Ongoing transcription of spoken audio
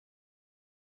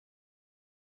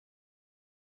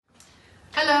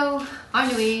Hello,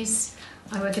 I'm Louise.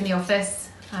 I work in the office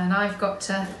and I've got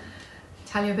to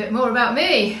tell you a bit more about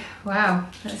me. Wow,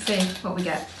 let's see what we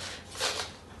get.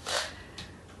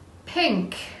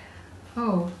 Pink.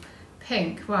 Oh,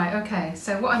 pink. Right, okay.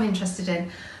 So what I'm interested in.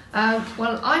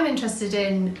 Well, I'm interested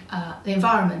in the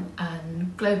environment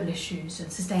and global issues and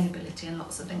sustainability and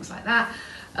lots of things like that.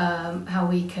 How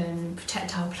we can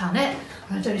protect our planet.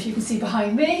 I don't know if you can see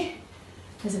behind me.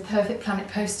 There's a Perfect Planet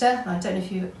poster. I don't know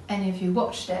if any of you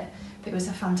watched it, but it was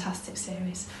a fantastic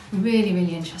series. Really,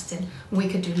 really interesting. We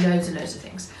could do loads and loads of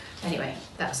things. Anyway,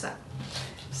 that's that.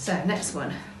 So next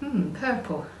one,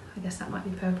 purple. I guess that might be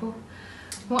purple.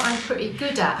 What I'm pretty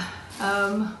good at.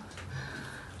 I'm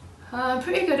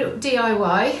pretty good at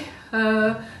DIY,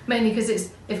 mainly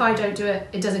because if I don't do it,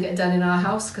 it doesn't get done in our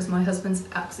house because my husband's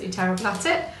absolutely terrible at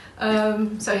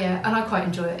it. So yeah, and I quite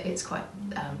enjoy it. It's quite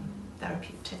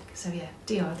therapeutic. So yeah,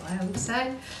 DIY I would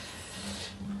say.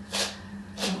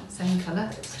 Oh, same colour,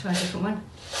 let's try a different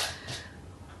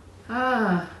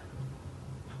one.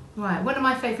 Right, one of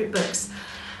my favourite books.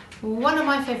 One of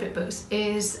my favourite books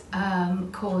is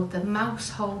called The Mouse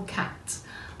Hole Cat,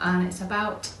 and it's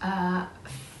about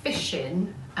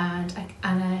fishing and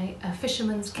a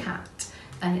fisherman's cat,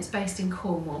 and it's based in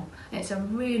Cornwall. It's a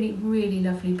really, really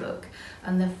lovely book,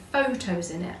 and the photos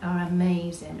in it are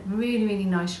amazing. Really, really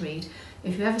nice read.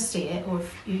 If you ever see it, or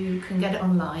if you can get it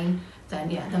online,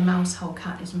 then yeah, The Mouse Hole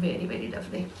Cat is really, really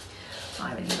lovely.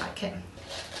 I really like it.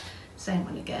 Same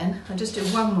one again. I'll just do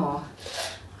one more.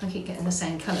 I keep getting the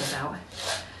same colours out.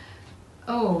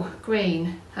 Oh,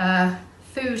 green.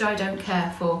 Food I don't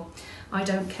care for. I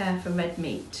don't care for red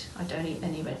meat. I don't eat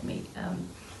any red meat.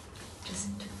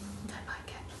 Just don't like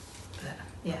it. But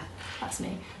yeah, that's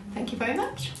me. Thank you very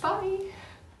much. Bye.